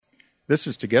This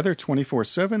is Together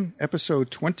 24/7, episode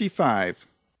 25.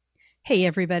 Hey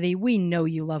everybody, we know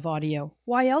you love audio.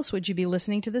 Why else would you be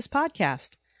listening to this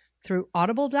podcast? Through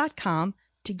audible.com,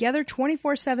 Together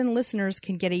 24/7 listeners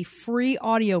can get a free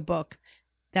audiobook.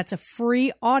 That's a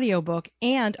free audiobook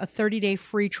and a 30-day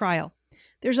free trial.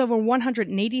 There's over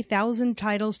 180,000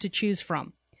 titles to choose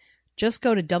from. Just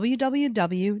go to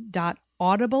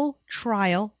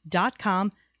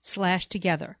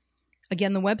www.audibletrial.com/together.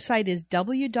 Again, the website is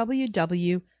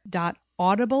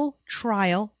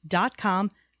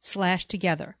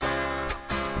www.audibletrial.com/together.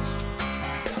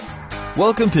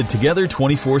 Welcome to Together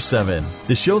 24/7,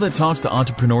 the show that talks to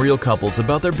entrepreneurial couples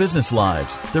about their business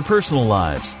lives, their personal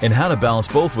lives, and how to balance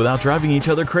both without driving each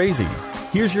other crazy.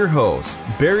 Here's your hosts,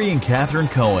 Barry and Catherine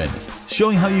Cohen,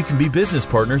 showing how you can be business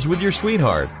partners with your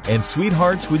sweetheart and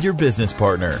sweethearts with your business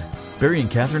partner. Barry and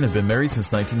Catherine have been married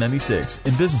since 1996,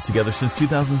 in business together since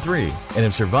 2003, and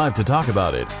have survived to talk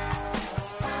about it.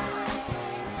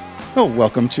 Oh,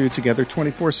 welcome to Together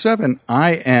 24/7.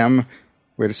 I am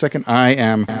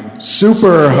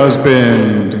super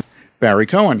husband Barry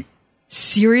Cohen.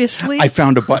 Seriously? I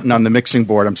found a button on the mixing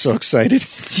board. I'm so excited.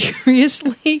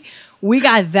 Seriously? We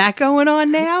got that going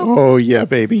on now? Oh, yeah,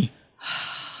 baby.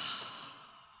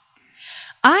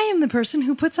 I am the person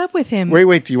who puts up with him.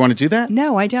 Wait, do you want to do that?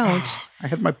 No, I don't. I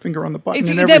had my finger on the button and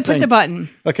Then everything. put the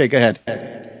button. Okay, go ahead.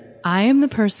 I am the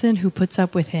person who puts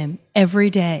up with him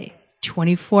every day,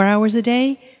 24 hours a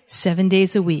day, 7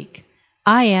 days a week.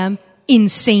 I am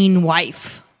insane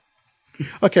wife.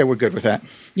 Okay, we're good with that.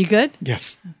 You good?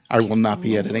 Yes. I will not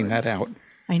be editing that out.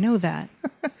 I know that.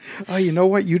 Oh, you know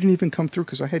what? You didn't even come through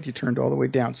because I had you turned all the way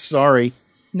down. Sorry.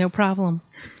 No problem.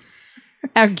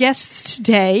 Our guests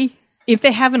today, if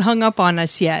they haven't hung up on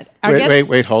us yet.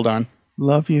 Wait, hold on.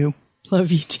 Love you.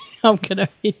 Love you too. I'm going to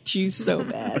hit you so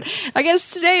bad. Our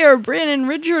guests today are Bryn and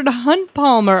Richard Hunt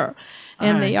Palmer.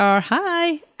 And Hi. they are,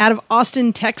 out of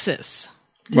Austin, Texas.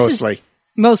 Mostly.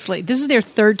 This is their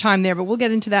third time there, but we'll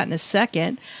get into that in a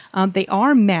second. They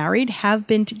are married, have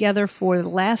been together for the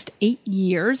last 8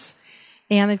 years,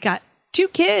 and they've got 2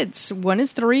 kids. One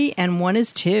is 3 and one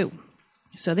is 2.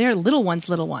 So they're little ones.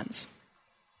 Little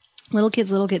kids.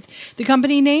 The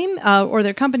company name, or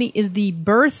their company, is the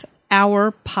Birth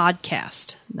Hour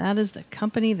Podcast. That is the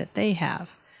company that they have,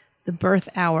 the Birth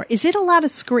Hour. Is it a lot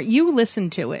of you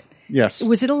listened to it? Yes.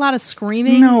 Was it a lot of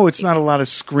screaming? No, it's not a lot of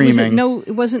screaming.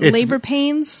 It wasn't labor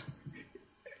pains?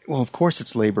 Well, of course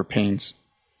it's labor pains.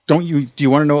 Do you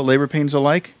want to know what labor pains are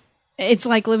like? It's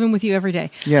like living with you every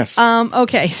day. Yes.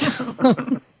 Okay.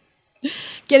 So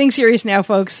getting serious now,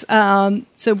 folks.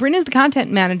 So Bryn is the content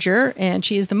manager, and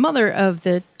she is the mother of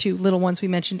the 2 little ones we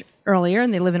mentioned earlier,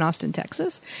 and they live in Austin,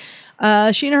 Texas.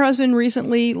 She and her husband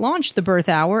recently launched the Birth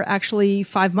Hour. Actually,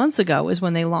 5 months ago is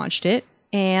when they launched it.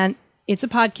 And it's a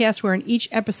podcast where in each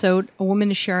episode, a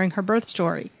woman is sharing her birth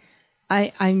story.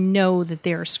 I know that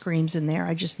there are screams in there.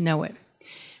 I just know it.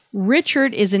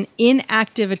 Richard is an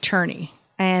inactive attorney,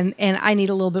 and I need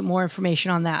a little bit more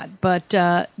information on that. But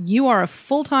you are a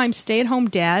full-time stay-at-home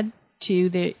dad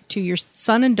to your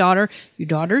son and daughter. Your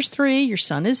daughter's 3, your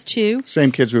son is 2.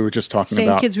 Same kids we were just talking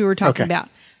about. Same kids we were talking about.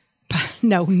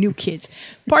 No, new kids.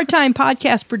 Part-time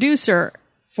podcast producer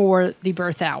for the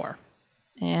Birth Hour.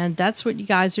 And that's what you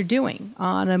guys are doing.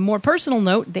 On a more personal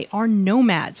note, they are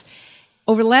nomads.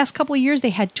 Over the last couple of years,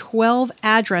 they had 12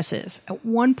 addresses. At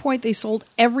one point, they sold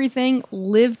everything,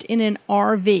 lived in an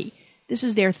RV. This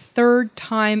is their 3rd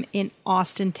time in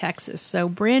Austin, Texas. So,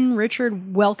 Bryn,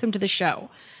 Richard, welcome to the show.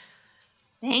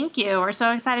 Thank you. We're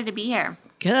so excited to be here.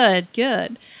 Good.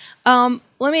 Let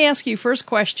me ask you first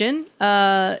question.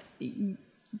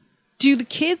 Do the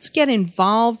kids get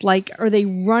involved? Like, are they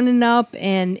running up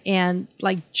and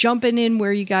like jumping in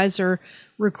where you guys are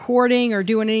recording or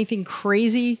doing anything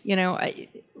crazy? You know,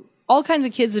 all kinds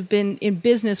of kids have been in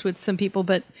business with some people,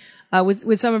 but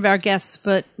with some of our guests,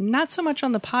 but not so much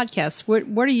on the podcast.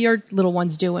 What are your little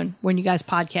ones doing when you guys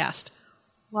podcast?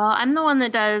 Well, I'm the one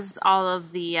that does all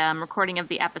of the recording of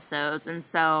the episodes, and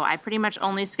so I pretty much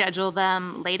only schedule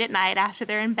them late at night after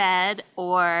they're in bed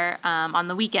or on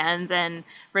the weekends, and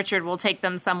Richard will take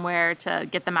them somewhere to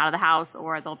get them out of the house,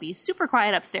 or they'll be super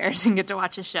quiet upstairs and get to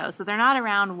watch a show. So they're not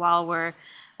around while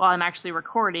I'm actually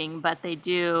recording, but they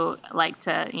do like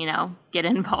to, get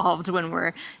involved when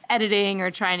we're editing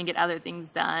or trying to get other things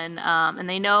done. And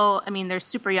they know, they're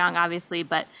super young, obviously,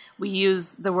 but we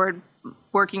use the word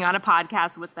working on a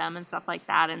podcast with them and stuff like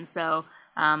that. And so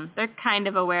they're kind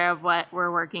of aware of what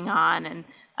we're working on. And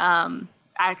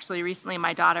actually recently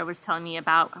my daughter was telling me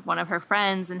about one of her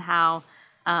friends and how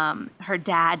her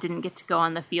dad didn't get to go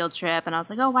on the field trip. And I was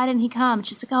like, oh, why didn't he come?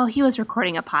 She's like, oh, he was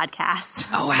recording a podcast.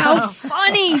 Oh, how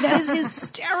funny. That is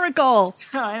hysterical.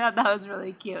 So I thought that was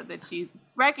really cute that she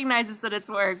recognizes that it's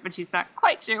work, but she's not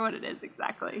quite sure what it is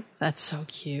exactly. That's so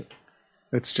cute.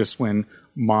 It's just when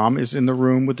mom is in the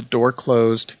room with the door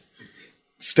closed,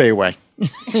 stay away.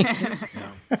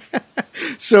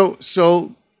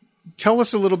 So tell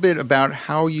us a little bit about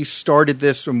how you started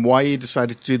this and why you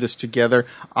decided to do this together.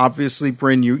 Obviously,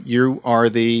 Bryn, you are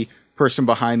the person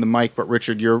behind the mic, but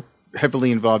Richard, you're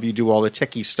heavily involved. You do all the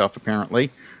techie stuff,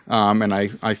 apparently, and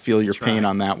I feel your pain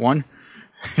on that one.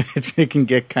 It can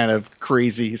get kind of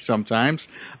crazy sometimes.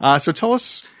 So tell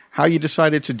us how you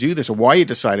decided to do this or why you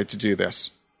decided to do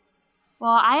this.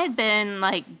 Well, I had been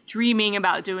dreaming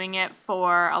about doing it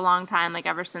for a long time,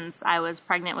 ever since I was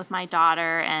pregnant with my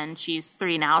daughter, and she's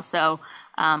 3 now, so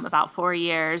about 4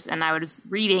 years. And I was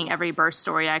reading every birth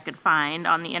story I could find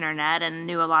on the internet and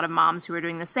knew a lot of moms who were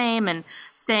doing the same and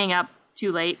staying up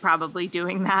too late probably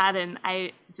doing that. And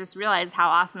I just realized how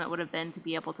awesome it would have been to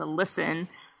be able to listen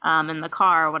in the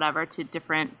car or whatever to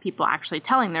different people actually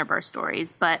telling their birth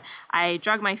stories. But I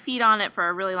drug my feet on it for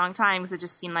a really long time because it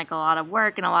just seemed like a lot of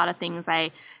work and a lot of things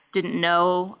I didn't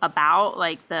know about,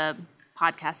 like the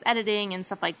podcast editing and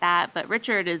stuff like that. But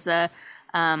Richard is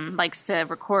likes to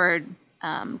record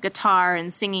guitar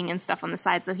and singing and stuff on the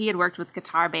side. So he had worked with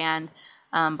Guitar Band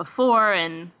before,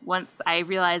 and once I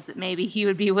realized that maybe he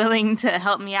would be willing to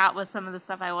help me out with some of the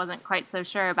stuff I wasn't quite so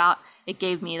sure about, it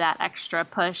gave me that extra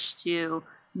push to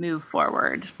move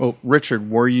forward. Well, Richard,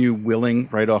 were you willing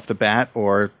right off the bat,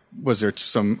 or was there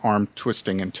some arm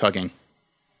twisting and tugging?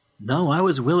 No, I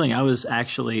was willing. I was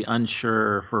actually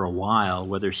unsure for a while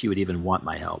whether she would even want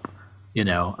my help,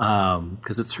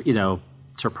 because it's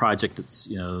her project. It's,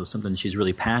 something she's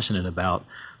really passionate about.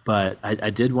 But I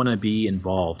did want to be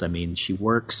involved. I mean, she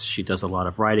works, she does a lot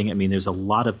of writing. I mean, there's a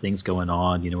lot of things going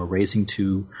on. We're raising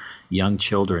 2 young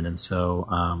children. And so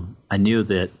I knew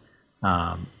that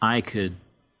I could,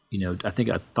 I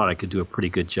thought I could do a pretty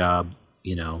good job,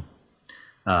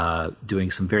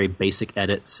 doing some very basic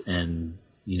edits and,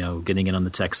 getting in on the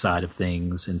tech side of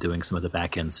things and doing some of the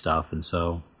back end stuff. And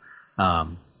so I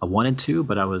wanted to,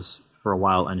 but I was for a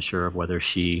while unsure of whether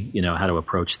she, how to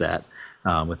approach that.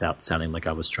 Without sounding like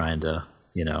I was trying to,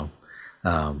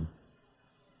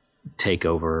 take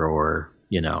over or,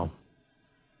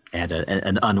 add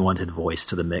an unwanted voice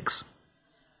to the mix.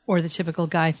 Or the typical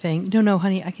guy thing. No,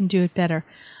 honey, I can do it better.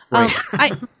 Right.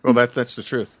 Well, that's the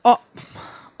truth.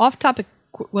 Off-topic,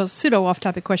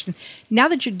 pseudo-off-topic question. Now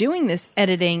that you're doing this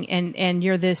editing and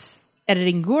you're this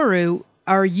editing guru,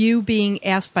 are you being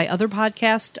asked by other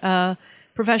podcast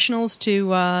professionals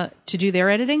to do their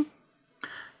editing?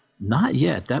 Not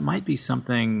yet. That might be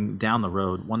something down the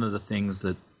road. One of the things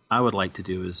that I would like to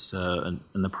do is,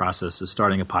 in the process, is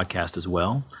starting a podcast as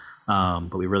well.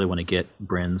 But we really want to get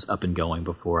Bryn's up and going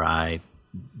before I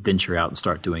venture out and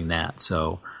start doing that.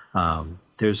 So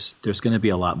there's going to be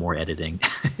a lot more editing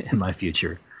in my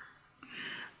future.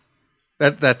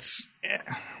 That's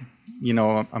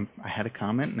I had a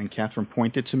comment and then Catherine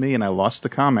pointed to me and I lost the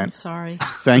comment. I'm sorry.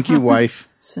 Thank you, wife.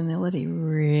 Senility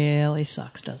really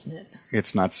sucks, doesn't it?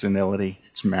 It's not senility.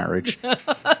 It's marriage.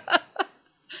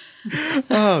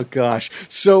 Oh, gosh.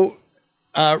 So,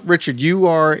 Richard, you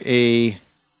are a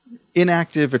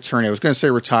inactive attorney. I was going to say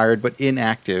retired, but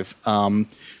inactive.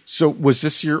 So was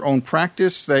this your own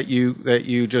practice that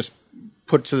you just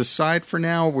put to the side for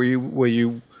now? Were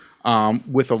you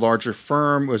with a larger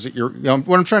firm? Was it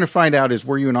what I'm trying to find out is,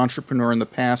 were you an entrepreneur in the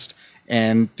past,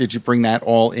 and did you bring that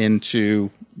all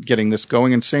into getting this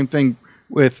going? And same thing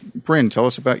with Bryn. Tell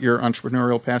us about your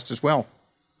entrepreneurial past as well.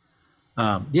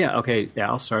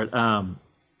 I'll start.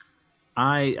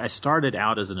 I started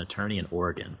out as an attorney in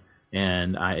Oregon,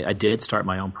 and I did start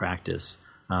my own practice,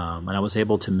 and I was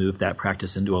able to move that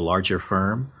practice into a larger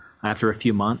firm after a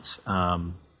few months.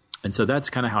 And so that's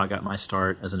kind of how I got my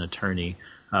start as an attorney.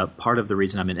 Part of the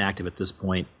reason I'm inactive at this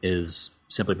point is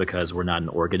simply because we're not in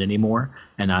Oregon anymore,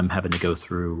 and I'm having to go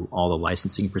through all the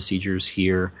licensing procedures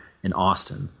here in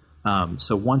Austin.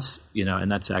 So once,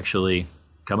 and that's actually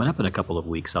coming up in a couple of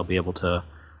weeks, I'll be able to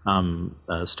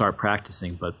start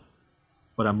practicing. But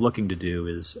what I'm looking to do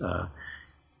is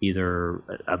either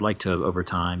I'd like to, over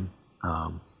time,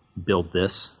 build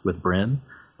this with Bryn,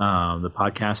 the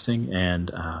podcasting, and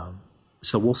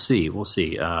so we'll see.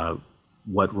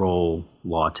 What role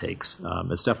law takes.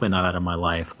 It's definitely not out of my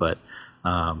life, but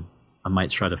I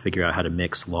might try to figure out how to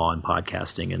mix law and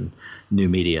podcasting and new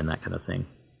media and that kind of thing.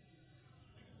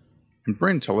 And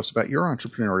Bryn, tell us about your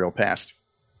entrepreneurial past.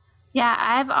 Yeah,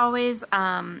 I've always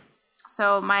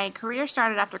So my career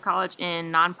started after college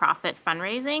in nonprofit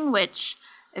fundraising, which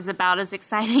is about as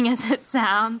exciting as it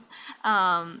sounds.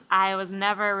 I was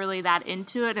never really that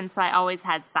into it, and so I always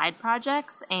had side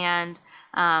projects and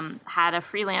had a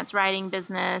freelance writing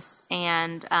business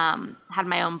and had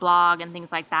my own blog and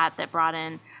things like that brought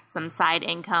in some side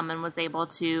income, and was able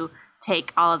to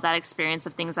take all of that experience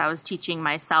of things I was teaching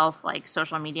myself, like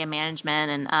social media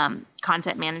management and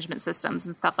content management systems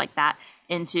and stuff like that,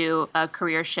 into a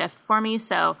career shift for me.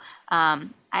 So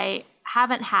I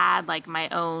haven't had like my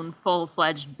own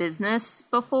full-fledged business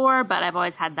before, but I've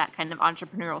always had that kind of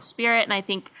entrepreneurial spirit. And I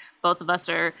think both of us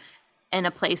are in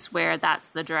a place where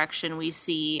that's the direction we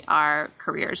see our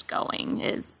careers going,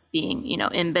 is being,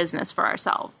 in business for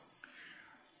ourselves.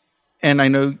 And I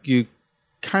know you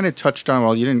kind of touched on,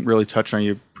 well, you didn't really touch on,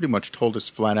 you pretty much told us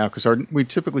flat out, because we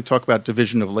typically talk about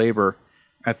division of labor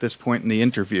at this point in the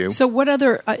interview. So what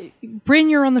other, Bryn,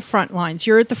 you're on the front lines.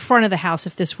 You're at the front of the house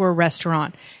if this were a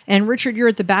restaurant. And Richard, you're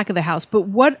at the back of the house. But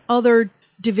what other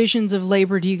divisions of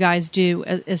labor do you guys do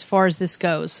as far as this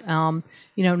goes?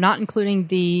 Not including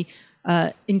the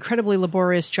incredibly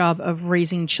laborious job of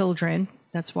raising children.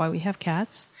 That's why we have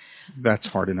cats. That's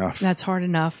hard enough.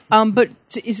 But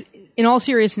in all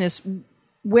seriousness,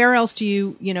 where else do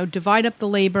you, divide up the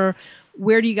labor?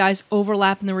 Where do you guys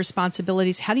overlap in the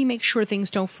responsibilities? How do you make sure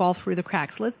things don't fall through the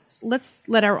cracks? Let's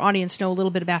let our audience know a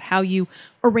little bit about how you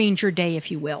arrange your day, if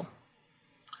you will.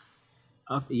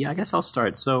 Yeah, I guess I'll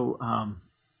start. So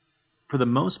for the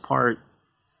most part,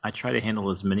 I try to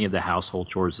handle as many of the household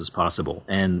chores as possible.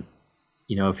 And,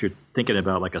 if you're thinking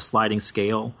about like a sliding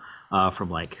scale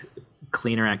from like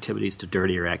cleaner activities to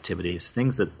dirtier activities,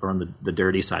 things that are on the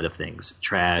dirty side of things,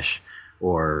 trash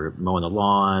or mowing the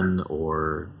lawn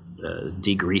or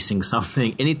degreasing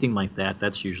something, anything like that,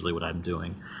 that's usually what I'm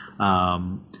doing. A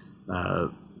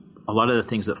lot of the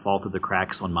things that fall through the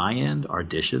cracks on my end are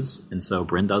dishes, and so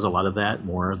Bryn does a lot of that,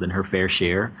 more than her fair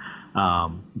share.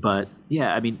 But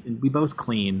yeah, I mean, we both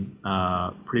clean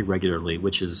pretty regularly,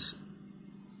 which is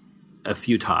a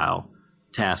futile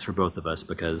task for both of us,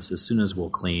 because as soon as we'll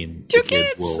clean, the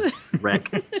kids will wreck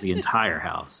the entire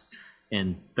house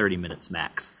in 30 minutes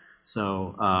max.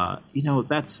 So,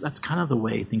 that's kind of the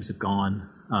way things have gone.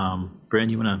 Bryn,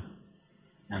 you want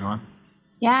to add on?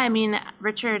 Yeah, I mean,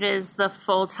 Richard is the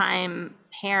full-time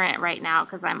parent right now,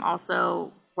 because I'm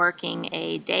also working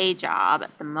a day job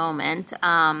at the moment.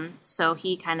 So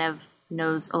he kind of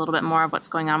knows a little bit more of what's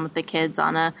going on with the kids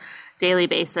on a daily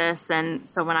basis. And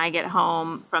so when I get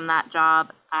home from that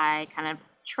job, I kind of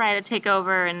try to take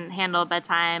over and handle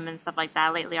bedtime and stuff like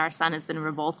that. Lately, our son has been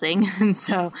revolting, and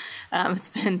so it's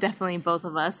been definitely both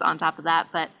of us on top of that.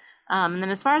 But and then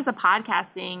as far as the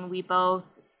podcasting, we both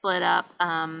split up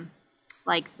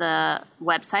like the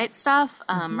website stuff,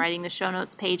 writing the show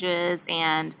notes pages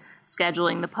and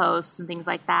scheduling the posts and things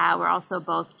like that. We're also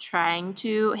both trying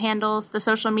to handle the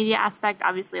social media aspect.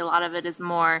 Obviously, a lot of it is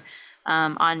more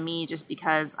on me, just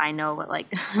because I know what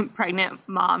like pregnant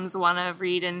moms want to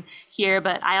read and hear,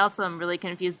 but I also am really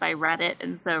confused by Reddit,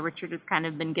 and so Richard has kind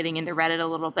of been getting into Reddit a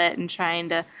little bit and trying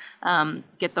to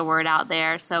get the word out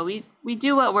there. So we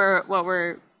do what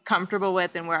we're comfortable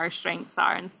with and where our strengths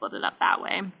are, and split it up that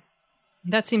way.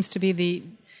 That seems to be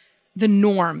the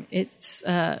norm. It's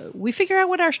we figure out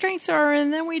what our strengths are,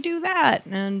 and then we do that,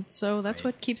 and so that's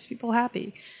what keeps people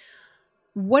happy.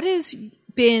 What has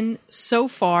been so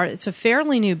far, it's a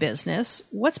fairly new business,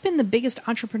 what's been the biggest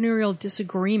entrepreneurial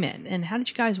disagreement, and how did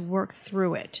you guys work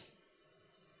through it?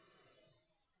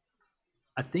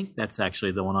 I think that's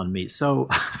actually the one on me. So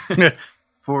we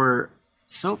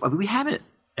haven't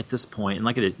at this point, and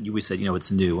like we said,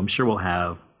 it's new. I'm sure we'll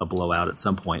have a blowout at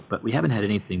some point, but we haven't had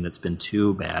anything that's been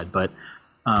too bad. But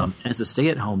as a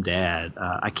stay-at-home dad,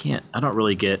 I don't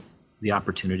really get the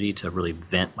opportunity to really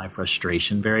vent my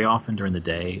frustration very often during the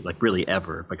day, like really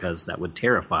ever, because that would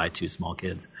terrify two small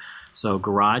kids. So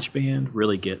GarageBand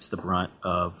really gets the brunt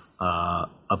of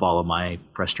all of my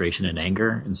frustration and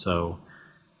anger. And so,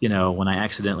 when I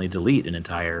accidentally delete an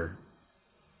entire,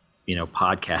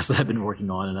 podcast that I've been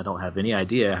working on, and I don't have any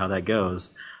idea how that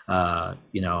goes,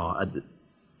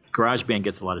 GarageBand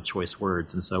gets a lot of choice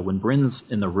words, and so when Bryn's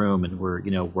in the room and we're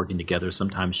working together,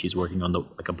 sometimes she's working on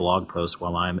a blog post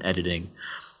while I'm editing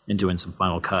and doing some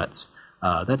final cuts.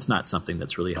 That's not something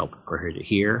that's really helpful for her to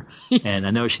hear, and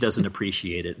I know she doesn't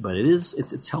appreciate it, but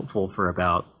it's helpful for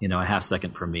about a half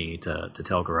second for me to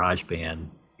tell GarageBand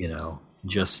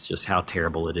just how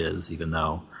terrible it is, even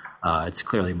though it's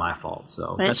clearly my fault.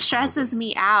 But it stresses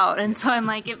me out. And so I'm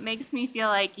like, it makes me feel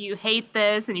like you hate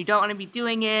this and you don't want to be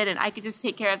doing it. And I could just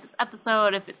take care of this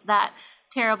episode if it's that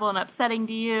terrible and upsetting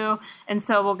to you. And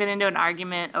so we'll get into an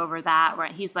argument over that where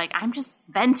he's like, I'm just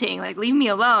venting, like, leave me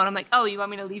alone. I'm like, oh, you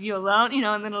want me to leave you alone? You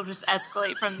know, and then it'll just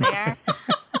escalate from there.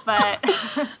 But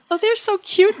oh, they're so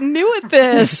cute and new at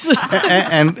this.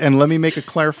 and let me make a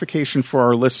clarification for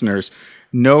our listeners.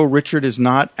 No, Richard is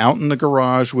not out in the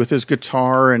garage with his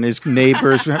guitar and his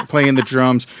neighbors playing the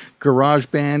drums.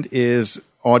 GarageBand is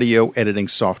audio editing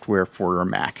software for your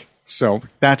Mac. So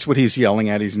that's what he's yelling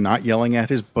at. He's not yelling at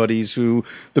his buddies who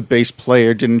the bass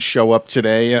player didn't show up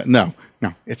today. No,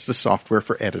 it's the software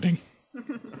for editing.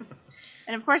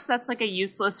 And of course, that's like a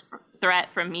useless threat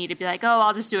from me to be like, oh,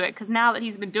 I'll just do it. Because now that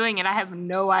he's been doing it, I have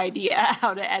no idea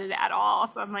how to edit at all.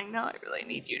 So I'm like, no, I really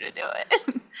need you to do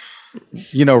it.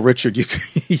 You know, Richard,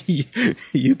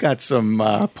 you got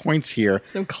some points here.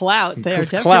 Some clout there,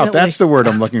 definitely. Clout, that's the word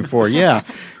I'm looking for, yeah.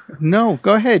 No,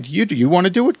 go ahead. You do. You want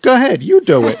to do it? Go ahead. You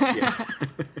do it. Yeah.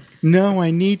 No, I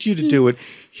need you to do it.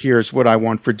 Here's what I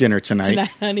want for dinner tonight.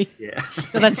 Honey. Yeah.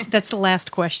 So that's the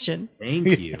last question.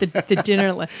 Thank you. The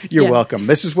dinner. You're welcome.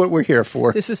 This is what we're here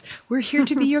for. We're here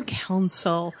to be your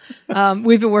counsel.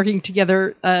 We've been working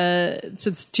together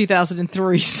since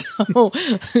 2003. So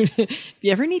if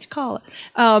you ever need to call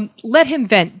it, let him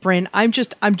vent, Bryn. I'm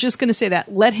just going to say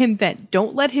that. Let him vent.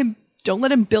 Don't let him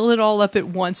build it all up at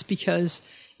once, because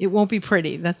it won't be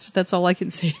pretty. That's all I can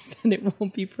say, is that it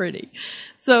won't be pretty.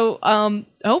 So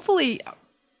hopefully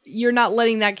you're not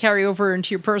letting that carry over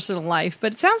into your personal life,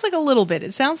 but it sounds like a little bit.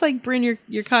 It sounds like, Bryn,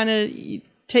 you're kind of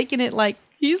taking it like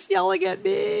he's yelling at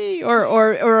me,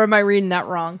 or am I reading that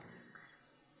wrong?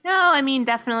 No, I mean,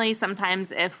 definitely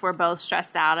sometimes if we're both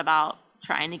stressed out about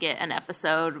trying to get an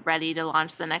episode ready to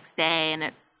launch the next day and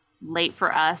it's late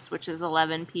for us, which is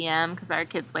 11 p.m. because our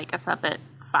kids wake us up at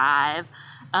 5,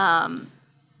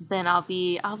 then I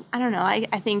don't know.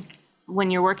 I think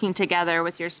when you're working together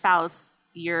with your spouse,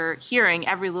 you're hearing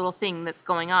every little thing that's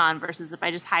going on, versus if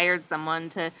I just hired someone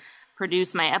to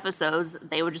produce my episodes,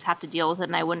 they would just have to deal with it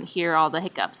and I wouldn't hear all the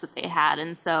hiccups that they had.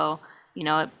 And so, you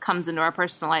know, it comes into our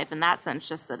personal life in that sense,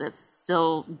 just that it's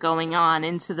still going on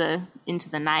into the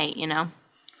night, you know.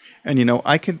 And, you know,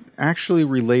 I can actually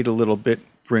relate a little bit,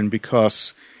 Bryn,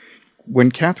 because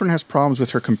when Catherine has problems with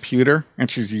her computer and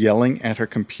she's yelling at her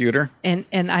computer. And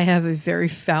I have a very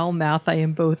foul mouth. I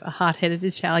am both a hot-headed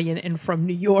Italian and from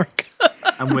New York.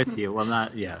 I'm with you. Well,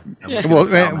 not, yeah.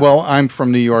 Well, I'm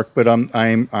from New York, but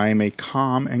I'm a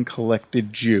calm and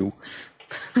collected Jew.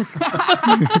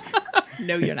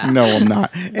 No, you're not. No, I'm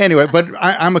not. Anyway, but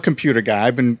I'm a computer guy.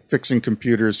 I've been fixing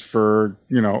computers for,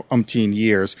 umpteen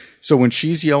years. So when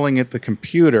she's yelling at the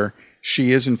computer,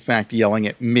 she is in fact yelling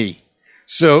at me.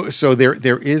 So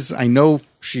there is, I know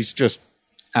she's just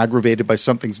aggravated by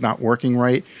something's not working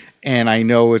right, and I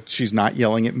know she's not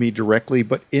yelling at me directly,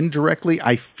 but indirectly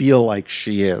I feel like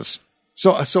she is.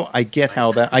 So I get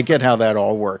how that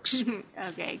all works.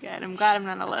 Okay, good. I'm glad I'm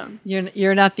not alone.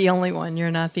 You're not the only one. You're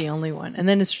not the only one. And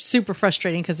then it's super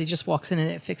frustrating because he just walks in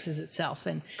and it fixes itself.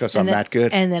 Because I'm that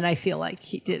good. And then I feel like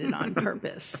he did it on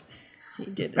purpose. He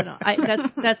did it on.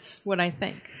 That's what I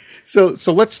think. So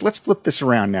let's flip this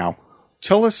around now.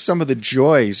 Tell us some of the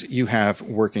joys you have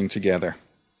working together.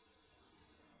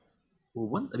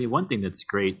 Well, one thing that's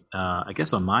great, I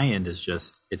guess on my end, is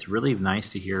just it's really nice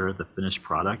to hear the finished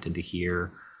product and to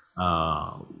hear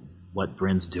what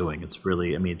Bryn's doing. It's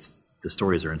really, the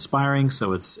stories are inspiring,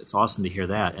 so it's awesome to hear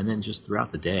that. And then just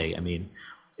throughout the day,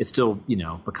 it's still,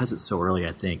 because it's so early,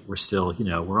 I think we're still,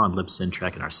 we're on Libsyn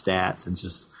tracking our stats, and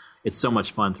just it's so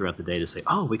much fun throughout the day to say,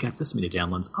 oh, we got this many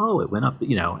downloads, oh, it went up,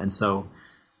 and so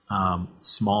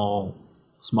small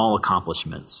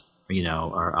accomplishments,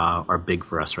 are big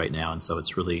for us right now, and so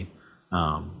it's really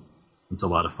it's a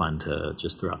lot of fun to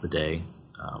just throughout the day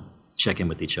check in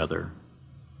with each other.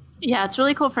 Yeah, it's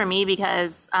really cool for me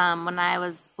because when I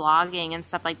was blogging and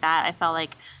stuff like that, I felt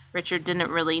like Richard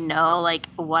didn't really know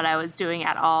what I was doing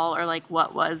at all, or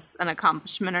what was an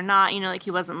accomplishment or not.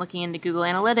 He wasn't looking into Google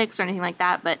Analytics or anything like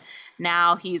that. But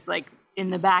now he's in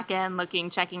the back end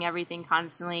checking everything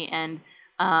constantly, and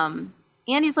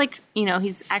he's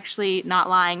he's actually not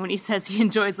lying when he says he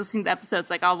enjoys listening to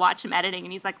episodes. I'll watch him editing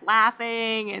and he's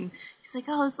laughing and he's like,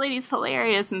 oh, this lady's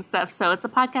hilarious and stuff. So it's a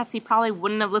podcast he probably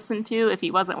wouldn't have listened to if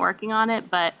he wasn't working on it.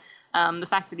 But the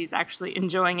fact that he's actually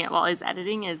enjoying it while he's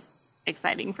editing is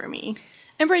exciting for me.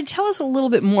 And Brad, tell us a little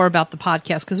bit more about the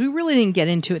podcast, because we really didn't get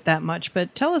into it that much,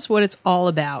 but tell us what it's all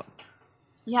about.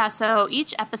 Yeah, so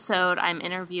each episode I'm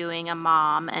interviewing a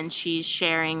mom and she's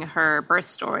sharing her birth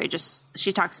story.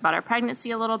 She talks about her pregnancy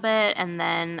a little bit, and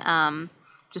then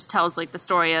just tells the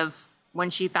story of when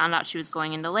she found out she was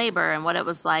going into labor and what it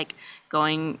was like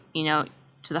going, to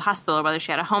the hospital, or whether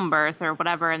she had a home birth or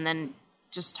whatever. And then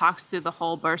just talks through the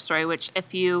whole birth story, which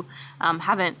if you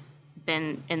haven't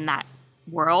been in that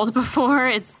world before,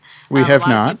 it's we have a lot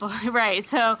not of people, right?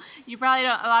 So you probably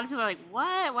don't. A lot of people are like,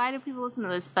 "What? Why do people listen to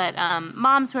this?" But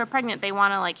moms who are pregnant, they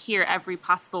want to like hear every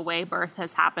possible way birth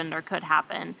has happened or could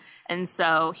happen, and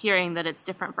so hearing that it's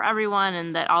different for everyone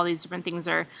and that all these different things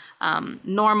are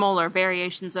normal or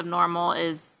variations of normal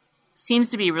seems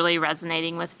to be really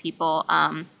resonating with people.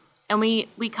 And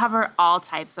we cover all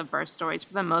types of birth stories.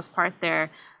 For the most part, they're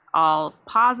all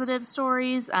positive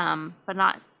stories, but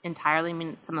not entirely. I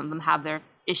mean, some of them have their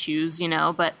issues,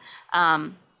 but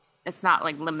it's not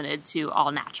like limited to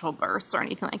all natural births or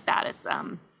anything like that. It's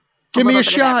give me a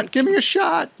shot. Give me a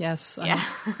shot. Yes. Yeah.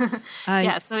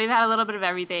 Yeah. So we've had a little bit of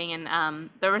everything, and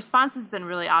the response has been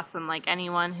really awesome. Like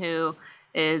anyone who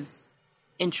is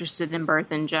interested in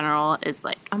birth in general is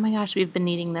like, oh my gosh, we've been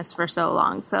needing this for so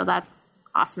long. So that's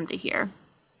awesome to hear.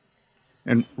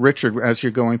 And Richard, as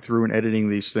you're going through and editing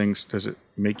these things, does it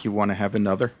make you want to have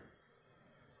another?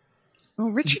 Well,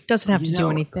 Richard doesn't have to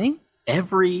do anything.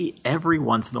 Every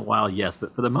once in a while, yes,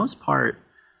 but for the most part,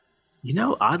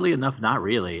 oddly enough, not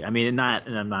really. I mean,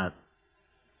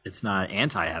 it's not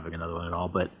anti having another one at all,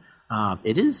 but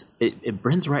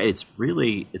Bryn's right.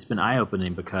 It's been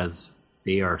eye-opening because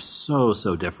they are so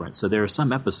different. So there are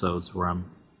some episodes where I'm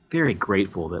very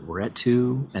grateful that we're at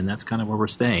 2, and that's kind of where we're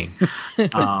staying.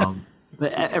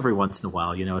 But every once in a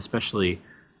while, especially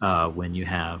when you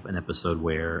have an episode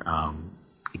where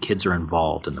the kids are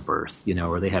involved in the birth,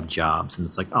 or they have jobs, and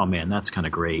it's like, oh man, that's kind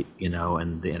of great,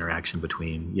 and the interaction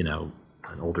between,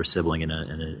 an older sibling and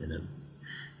a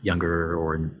younger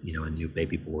or, a new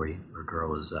baby boy or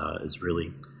girl is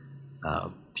really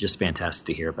just fantastic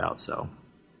to hear about. So.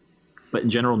 But in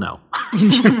general, no. And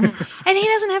he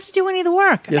doesn't have to do any of the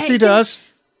work. Yes, he does.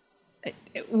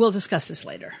 We'll discuss this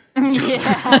later.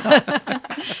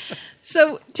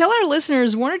 So tell our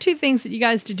listeners 1 or 2 things that you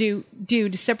guys do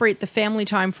to separate the family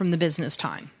time from the business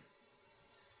time.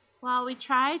 Well, we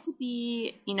try to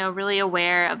be, really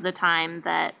aware of the time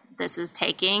that this is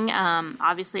taking.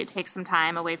 Obviously, it takes some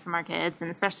time away from our kids,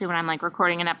 and especially when I'm like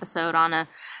recording an episode on a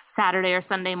Saturday or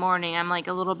Sunday morning, I'm like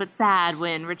a little bit sad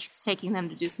when Richard's taking them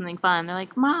to do something fun. They're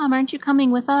like, "Mom, aren't you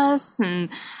coming with us?" And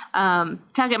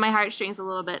tug at my heartstrings a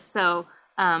little bit. So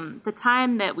the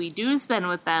time that we do spend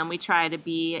with them, we try to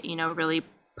be, really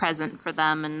present for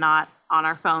them and not on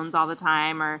our phones all the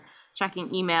time or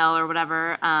checking email or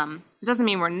whatever. It doesn't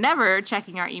mean we're never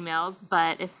checking our emails,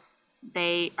 but if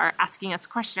they are asking us a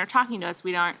question or talking to us,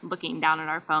 we aren't looking down at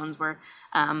our phones. We're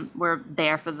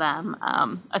there for them.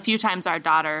 A few times our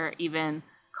daughter even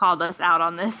called us out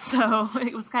on this, so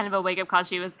it was kind of a wake-up call. I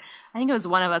think it was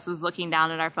one of us was looking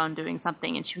down at our phone doing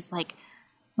something, and she was like,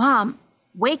 "Mom,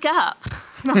 wake up."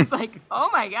 And I was like, oh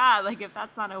my God, like if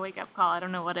that's not a wake-up call, I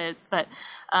don't know what is. But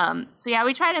so yeah,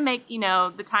 we try to make,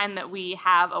 the time that we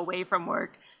have away from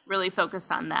work really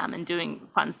focused on them and doing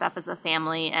fun stuff as a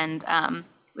family. And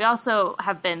we also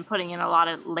have been putting in a lot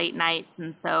of late nights.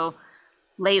 And so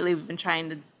lately we've been trying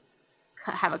to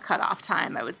have a cutoff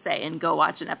time, I would say, and go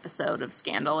watch an episode of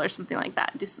Scandal or something like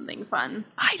that and do something fun.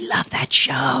 I love that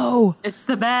show. It's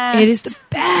the best. It is the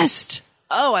best.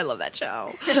 Oh, I love that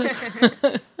show.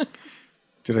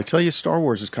 Did I tell you Star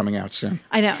Wars is coming out soon?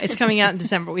 I know. It's coming out in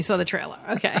December. We saw the trailer.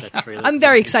 Okay. I'm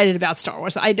very excited about Star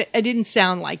Wars. I didn't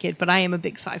sound like it, but I am a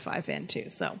big sci-fi fan too.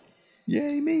 So,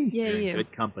 yay me. Yay you.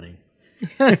 Good company.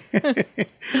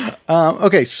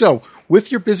 Okay, so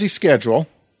with your busy schedule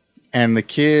and the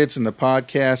kids and the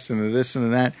podcast and the this and the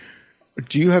that,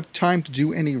 do you have time to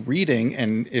do any reading?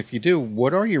 And if you do,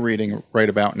 what are you reading right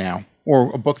about now?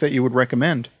 Or a book that you would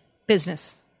recommend?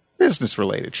 Business. Business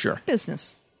related, sure.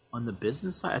 Business. On the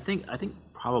business side, I think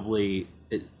probably,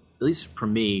 at least for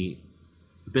me,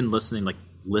 I've been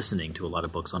listening to a lot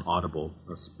of books on Audible,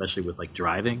 especially with like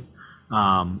driving.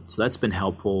 So that's been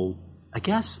helpful. I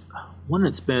guess one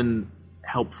that's been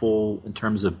helpful in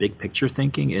terms of big picture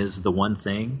thinking is The One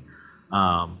Thing.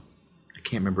 I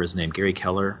can't remember his name, Gary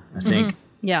Keller, I think.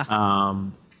 Mm-hmm. Yeah.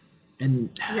 And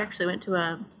you actually went to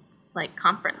a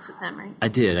conference with him, right? I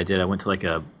did. I went to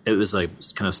it was like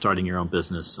kind of starting your own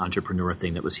business entrepreneur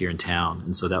thing that was here in town.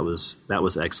 And so that was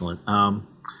excellent.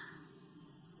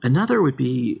 Another would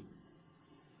be,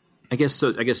 I guess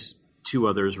 2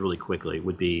 others really quickly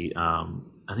would be,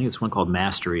 I think it's one called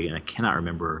Mastery, and I cannot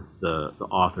remember the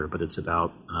author, but it's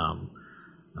about,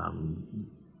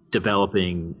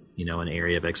 developing, an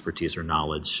area of expertise or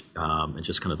knowledge, and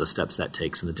just kind of the steps that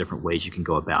takes and the different ways you can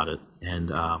go about it.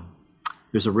 And,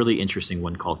 there's a really interesting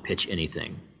one called Pitch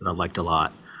Anything that I liked a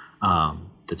lot.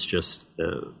 That's just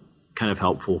kind of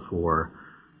helpful for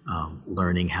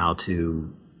learning how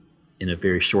to in a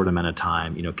very short amount of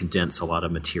time, condense a lot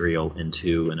of material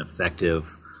into an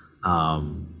effective,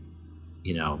 kind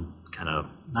of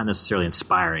not necessarily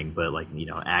inspiring, but like,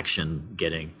 action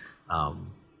getting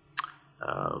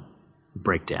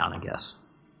breakdown, I guess.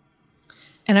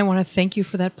 And I want to thank you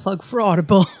for that plug for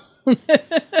Audible.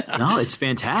 No, it's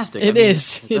fantastic. It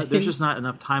is. There's just not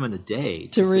enough time in the day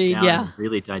to sit read, down yeah. and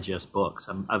really digest books.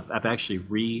 I've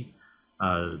actually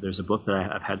there's a book that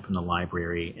I've had from the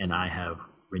library, and I have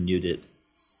renewed it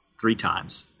 3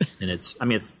 times. And it's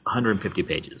 150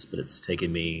 pages, but it's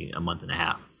taken me a month and a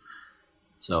half.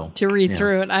 So to read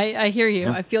through it. I hear you.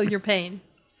 Yeah. I feel your pain.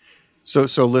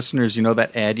 So listeners,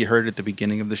 that ad you heard at the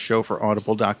beginning of the show for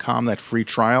Audible.com, that free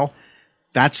trial,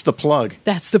 that's the plug.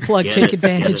 That's the plug. Take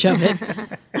advantage of it.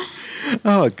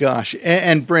 Oh, gosh.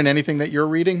 And Bryn, anything that you're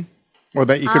reading or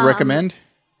that you could recommend?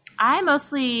 I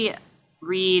mostly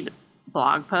read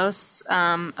blog posts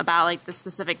about like the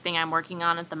specific thing I'm working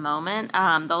on at the moment.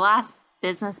 The last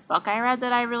business book I read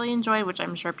that I really enjoyed, which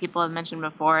I'm sure people have mentioned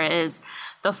before, is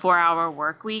The 4-Hour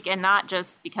Work Week. And not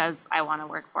just because I want to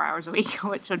work 4 hours a week,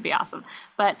 which would be awesome.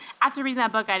 But after reading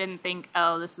that book, I didn't think,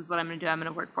 oh, this is what I'm going to do. I'm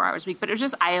going to work 4 hours a week. But it was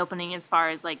just eye-opening as far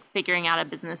as like figuring out a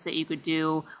business that you could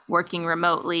do working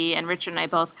remotely. And Richard and I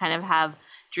both kind of have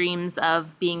dreams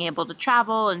of being able to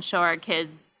travel and show our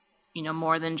kids,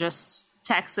 more than just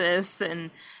Texas.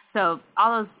 And so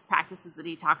all those practices that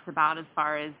he talks about as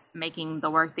far as making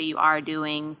the work that you are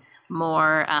doing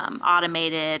more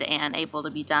automated and able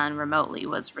to be done remotely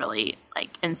was really like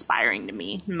inspiring to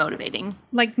me, motivating.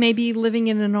 Like maybe living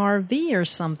in an RV or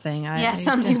something.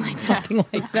 Something like that. Something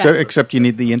like that. So except you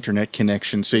need the internet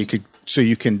connection so you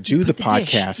can do the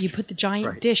podcast. Dish. You put the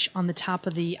giant dish on the top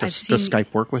of the. Does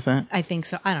Skype work with that? I think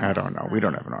so. I don't know. We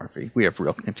don't have an RV. We have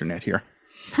real internet here.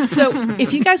 So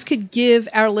if you guys could give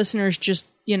our listeners just,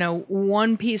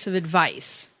 one piece of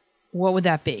advice, what would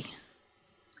that be?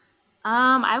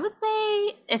 I would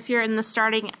say if you're in the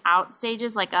starting out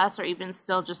stages like us, or even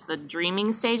still just the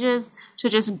dreaming stages, to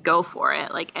just go for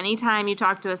it. Like anytime you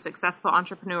talk to a successful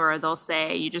entrepreneur, they'll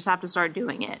say you just have to start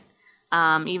doing it.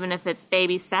 Even if it's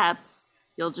baby steps,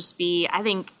 you'll just be, I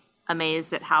think,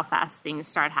 amazed at how fast things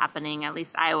start happening. At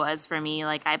least I was for me.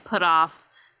 Like I put it off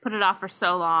for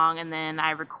so long, and then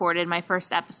I recorded my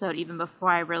first episode even before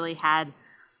I really had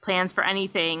plans for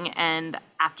anything. And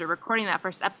after recording that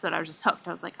first episode, I was just hooked.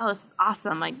 I was like, oh, this is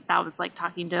awesome. Like that was like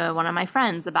talking to one of my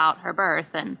friends about her birth,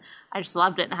 and I just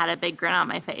loved it and had a big grin on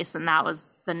my face. And that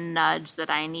was the nudge that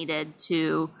I needed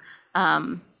to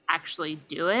actually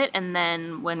do it. And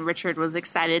then when Richard was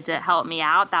excited to help me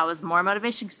out, that was more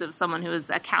motivation because it was someone who was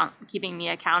keeping me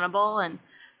accountable. And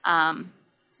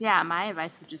so yeah, my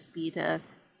advice would just be to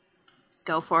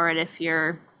go for it if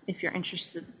you're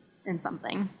interested in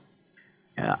something.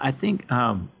 Yeah, I think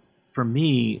for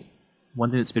me, one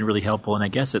thing that's been really helpful, and I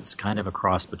guess it's kind of a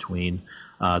cross between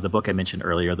the book I mentioned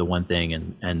earlier, The One Thing,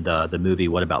 and the movie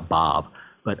What About Bob?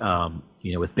 But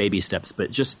with baby steps,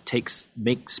 but just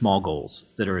make small goals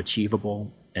that are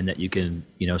achievable and that you can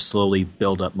slowly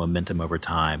build up momentum over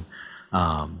time.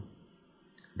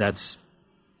 It's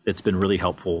been really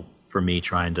helpful for me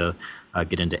trying to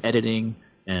get into editing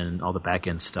and all the back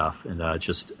end stuff, and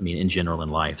in general in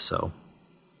life. So,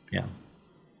 yeah.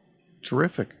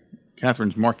 Terrific.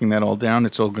 Catherine's marking that all down.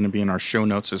 It's all going to be in our show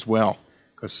notes as well,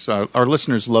 because our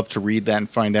listeners love to read that and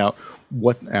find out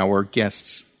what our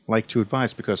guests like to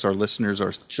advise, because our listeners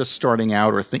are just starting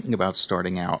out or thinking about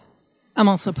starting out. I'm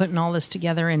also putting all this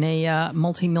together in a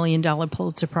multi-million-dollar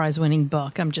Pulitzer Prize-winning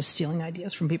book. I'm just stealing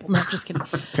ideas from people. No, just kidding.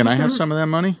 Can I have some of that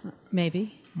money?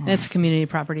 Maybe. It's a community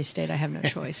property state. I have no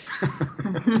choice.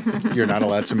 You're not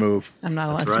allowed to move. I'm not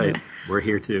allowed That's to right. move. We're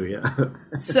here too,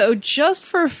 yeah. So just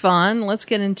for fun, let's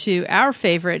get into our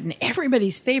favorite and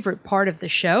everybody's favorite part of the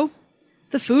show,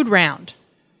 the food round.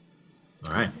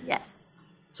 All right. Yes.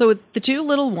 So with the two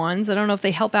little ones, I don't know if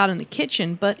they help out in the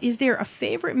kitchen, but is there a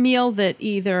favorite meal that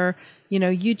either,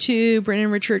 you two, Bryn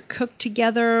and Richard, cook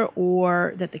together,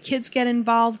 or that the kids get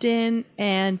involved in?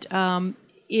 And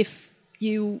if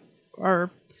you are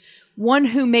one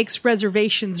who makes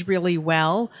reservations really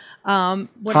well.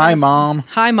 Hi, Mom.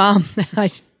 Hi, Mom. I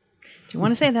do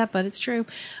want to say that, but it's true.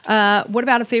 What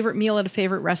about a favorite meal at a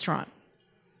favorite restaurant?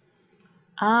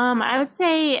 I would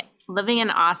say living in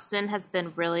Austin has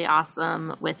been really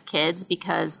awesome with kids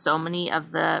because so many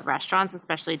of the restaurants,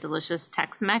 especially delicious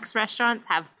Tex-Mex restaurants,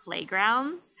 have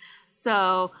playgrounds.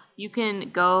 So you can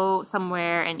go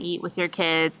somewhere and eat with your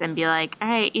kids and be like, all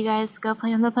right, you guys go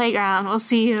play on the playground. We'll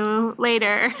see you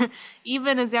later,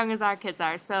 even as young as our kids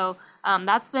are. So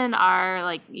that's been our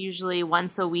like usually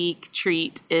once a week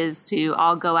treat, is to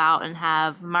all go out and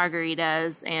have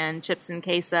margaritas and chips and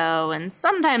queso. And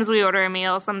sometimes we order a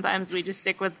meal. Sometimes we just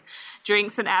stick with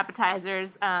drinks and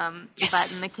appetizers. Yes.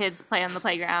 But and the kids play on the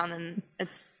playground, and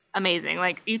it's amazing.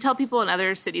 Like, you tell people in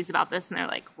other cities about this and they're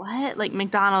like, what? Like,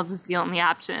 McDonald's is the only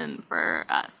option for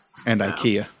us. And So-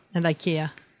 IKEA. And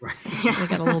IKEA. Right. We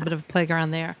got a little bit of a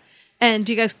playground there. And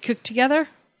do you guys cook together?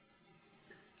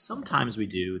 Sometimes we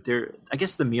do. I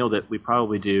guess the meal that we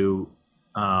probably do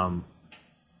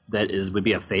would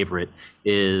be a favorite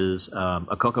is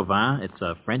a coq au vin. It's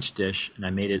a French dish, and I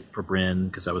made it for Bryn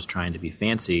because I was trying to be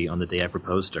fancy on the day I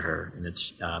proposed to her. And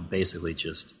it's basically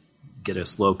just get a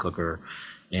slow cooker,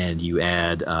 and you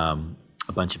add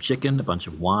a bunch of chicken, a bunch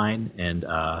of wine, and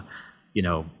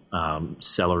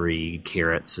celery,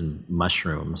 carrots, and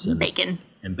mushrooms, and Bacon.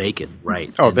 and bacon.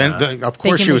 Right. Oh, And, then of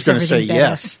course Bacon she was makes going to say everything better.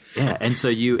 yes. yeah, and so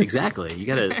you I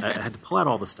had to pull out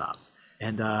all the stops,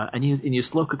 and you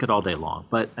slow cook it all day long.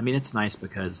 But I mean, it's nice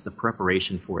because the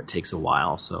preparation for it takes a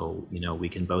while. So we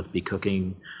can both be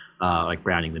cooking, like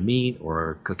browning the meat,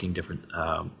 or cooking different,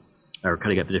 or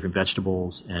cutting up the different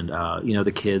vegetables. And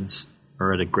the kids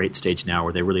are at a great stage now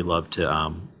where they really love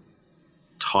to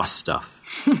toss stuff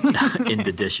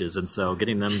into dishes, and so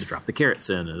getting them to drop the carrots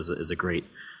in is a great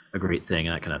thing,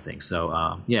 and that kind of thing.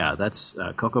 So that's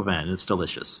coq au vin, and it's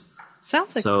delicious.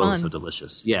 Sounds like so fun.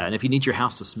 delicious. Yeah, and if you need your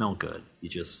house to smell good, you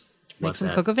just let some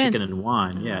that coq au vin. chicken and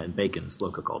wine, and bacon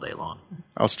slow cook all day long.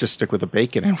 I'll just stick with the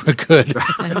bacon and we're good.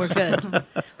 And we're good.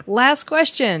 Last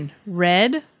question.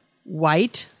 Red,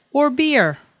 white, or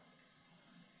beer?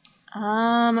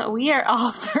 We are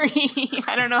all three.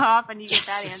 I don't know how often you get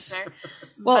that answer.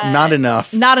 Well, but- Not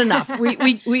enough. Not enough.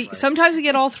 We sometimes we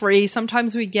get all three.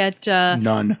 Sometimes we get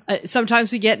None.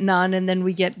 sometimes we get none, and then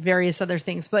we get various other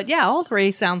things. But yeah, all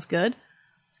three sounds good.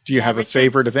 Do you have a Richard's-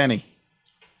 favorite of any?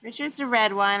 Richard's a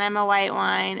red wine. I'm a white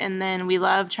wine, and then we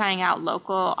love trying out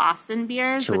local Austin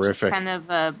beers, which Terrific. is kind of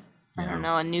I don't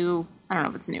know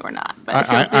if it's new or not, but it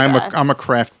feels new I'm to us. a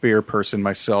craft beer person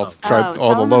myself. Oh, Tried tell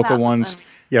all the them local about ones. them.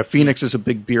 Yeah, Phoenix is a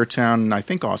big beer town, and I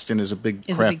think Austin is a big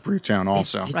Is a craft big- brew town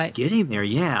also. It's Right. getting there,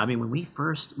 yeah. I mean, when we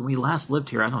last lived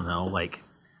here, I don't know, like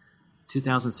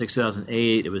 2006,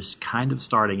 2008, it was kind of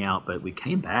starting out, but we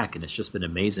came back, and it's just been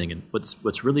amazing. And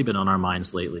what's really been on our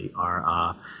minds lately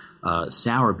are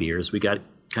sour beers. We got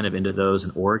kind of into those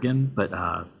in Oregon, but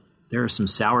there are some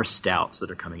sour stouts that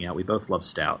are coming out. We both love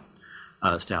stouts,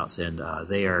 and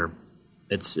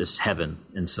it's just heaven.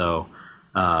 And so,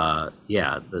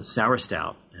 the sour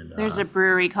stout. And There's a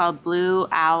brewery called Blue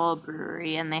Owl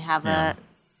Brewery, and they have a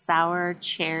sour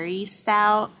cherry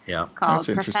stout yeah. called That's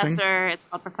interesting. Professor. It's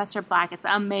called Professor Black. It's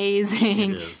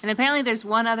amazing. It is. And apparently, there's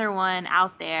one other one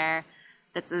out there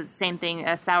that's the same thing,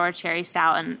 a sour cherry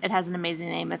stout, and it has an amazing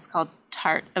name. It's called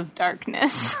Tart of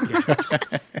Darkness.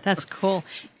 That's cool.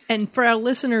 And for our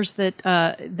listeners that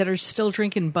are still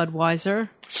drinking Budweiser,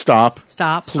 Stop.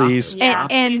 And Please. Yeah,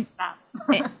 and please stop.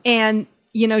 and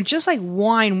just like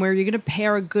wine, where you're going to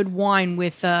pair a good wine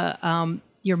with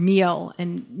your meal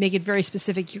and make it very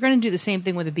specific, you're going to do the same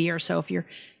thing with a beer. So if you're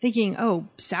thinking, oh,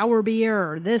 sour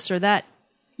beer or this or that,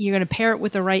 you're going to pair it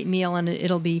with the right meal, and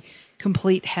it'll be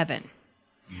complete heaven.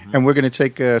 And we're going to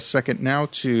take a second now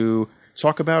to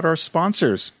talk about our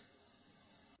sponsors.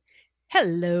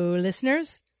 Hello,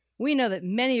 listeners. We know that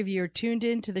many of you are tuned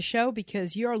in to the show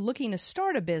because you're looking to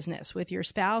start a business with your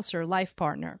spouse or life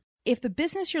partner. If the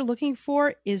business you're looking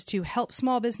for is to help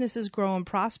small businesses grow and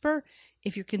prosper,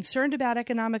 if you're concerned about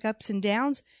economic ups and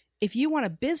downs, if you want a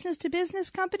business-to-business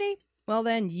company, well,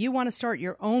 then you want to start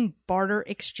your own barter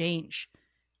exchange.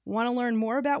 Want to learn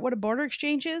more about what a barter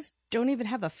exchange is? Don't even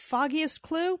have the foggiest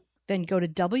clue? Then go to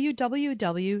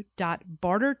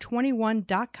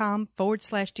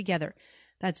www.barter21.com/together.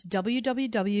 That's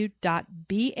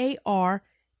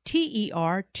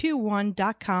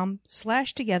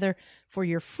www.barter21.com/together for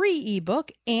your free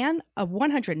ebook and a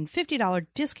 $150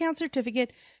 discount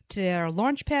certificate to their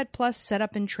Launchpad Plus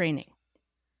setup and training.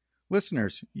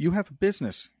 Listeners, you have a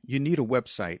business. You need a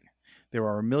website. There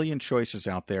are a million choices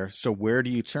out there, so where do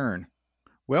you turn?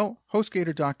 Well,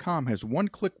 HostGator.com has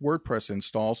one-click WordPress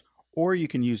installs, or you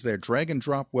can use their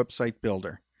drag-and-drop website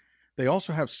builder. They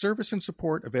also have service and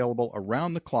support available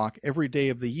around the clock every day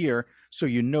of the year, so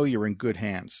you know you're in good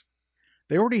hands.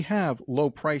 They already have low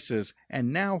prices,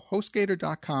 and now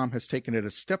HostGator.com has taken it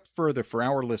a step further for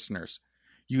our listeners.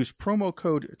 Use promo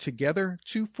code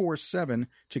TOGETHER247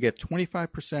 to get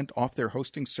 25% off their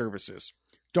hosting services.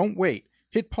 Don't wait.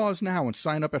 Hit pause now and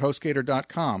sign up at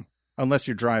HostGator.com. Unless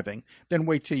you're driving, then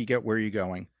wait till you get where you're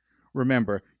going.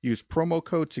 Remember, use promo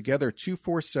code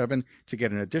Together247 to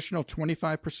get an additional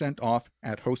 25% off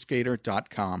at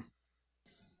HostGator.com.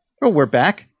 Well, we're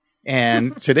back,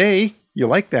 and today, you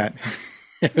like that?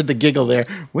 The giggle there.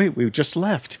 Wait, we just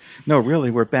left. No,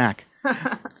 really, we're back.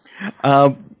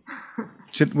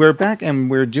 We're back, and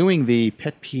we're doing the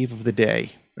pet peeve of the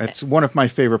day. That's one of my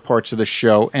favorite parts of the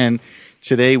show, and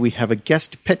today we have a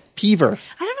guest pet peever.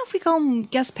 I don't know if we call them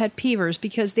guest pet peevers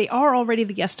because they are already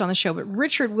the guest on the show, but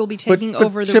Richard will be taking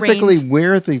over the reins. Typically,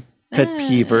 we're the pet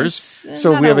peevers,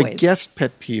 so we have a guest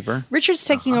pet peever. Richard's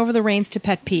taking over the reins to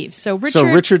pet peeves. So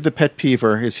Richard, the pet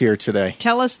peever, is here today.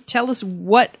 Tell us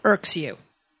what irks you.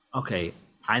 Okay,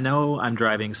 I know I'm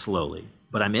driving slowly,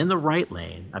 but I'm in the right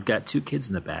lane. I've got 2 kids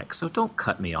in the back, so don't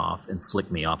cut me off and flick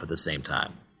me off at the same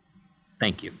time.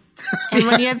 Thank you. And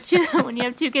when you have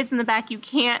two kids in the back, you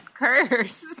can't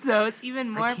curse, so it's even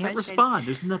more I can't frustrating. respond.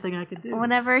 There's nothing I can do.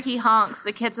 Whenever he honks,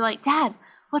 the kids are like, "Dad,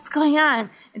 what's going on?"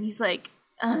 And he's like,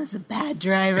 "It's a bad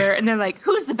driver." And they're like,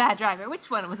 "Who's the bad driver? Which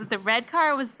one? Was it the red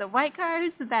car? Was it the white car?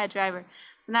 Who's the bad driver?"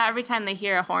 So now every time they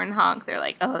hear a horn honk, they're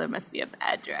like, "Oh, there must be a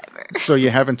bad driver." So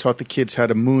you haven't taught the kids how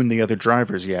to moon the other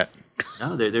drivers yet?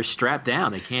 No, they're strapped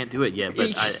down. They can't do it yet,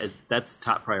 but that's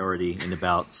top priority in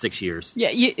about 6 years. Yeah,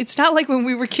 it's not like when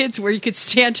we were kids where you could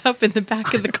stand up in the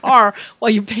back of the car while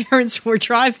your parents were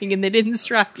driving and they didn't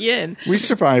strap you in. We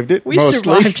survived it,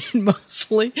 survived it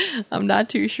mostly. I'm not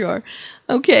too sure.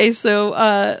 Okay,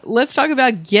 so let's talk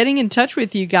about getting in touch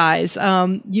with you guys.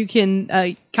 You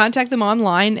can contact them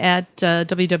online at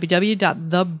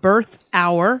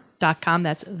www.thebirthhour.com.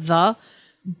 That's the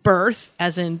birth,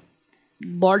 as in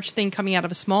large thing coming out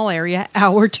of a small area,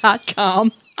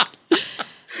 hour.com.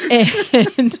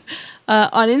 And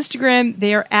on Instagram,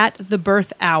 they are at The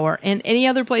Birth Hour. And any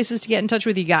other places to get in touch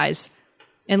with you guys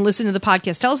and listen to the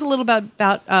podcast. Tell us a little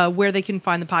about where they can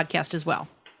find the podcast as well.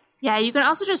 Yeah, you can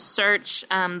also just search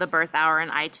The Birth Hour in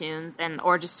iTunes,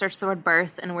 or just search the word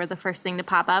birth, and we're the first thing to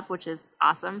pop up, which is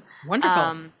awesome.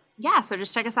 Wonderful. Yeah, so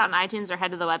just check us out on iTunes or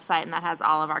head to the website, and that has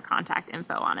all of our contact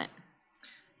info on it.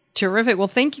 Terrific. Well,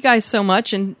 thank you guys so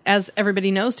much. And as everybody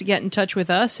knows, to get in touch with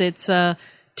us, it's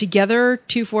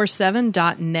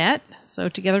together247.net. So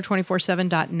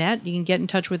together247.net. You can get in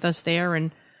touch with us there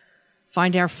and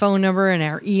find our phone number and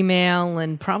our email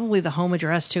and probably the home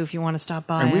address, too, if you want to stop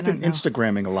by. And we've been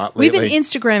Instagramming a lot lately. We've been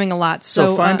Instagramming a lot.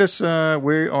 So find us.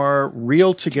 We are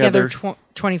Real Together.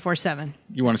 24/7.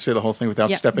 You want to say the whole thing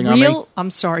without stepping on me?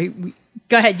 I'm sorry.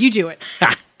 Go ahead. You do it.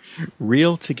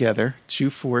 Real Together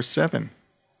 247.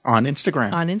 On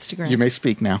Instagram. You may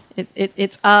speak now.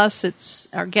 It's us. It's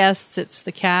our guests. It's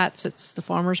the cats. It's the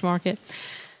farmers market.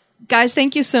 Guys,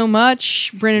 thank you so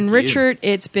much. Brennan, Richard,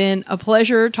 it's been a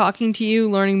pleasure talking to you,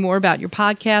 learning more about your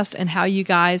podcast and how you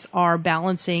guys are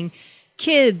balancing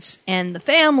kids and the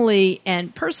family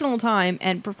and personal time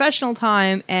and professional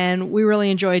time. And we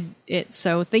really enjoyed it.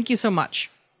 So thank you so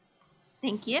much.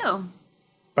 Thank you.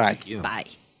 Bye. Thank you. Bye.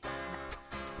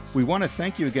 We want to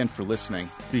thank you again for listening.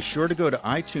 Be sure to go to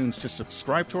iTunes to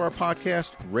subscribe to our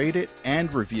podcast, rate it,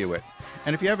 and review it.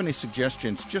 And if you have any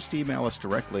suggestions, just email us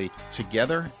directly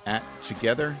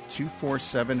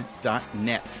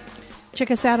together@together247.net.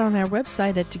 Check us out on our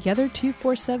website at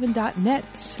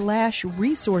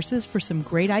together247.net/resources for some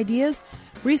great ideas,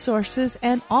 resources,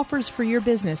 and offers for your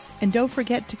business. And don't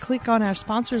forget to click on our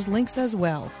sponsors' links as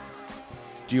well.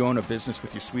 Do you own a business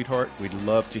with your sweetheart? We'd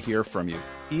love to hear from you.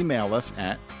 Email us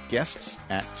at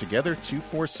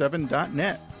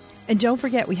guests@together247.net. And don't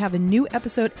forget, we have a new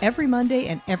episode every Monday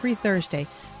and every Thursday.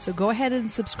 So go ahead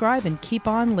and subscribe and keep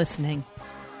on listening.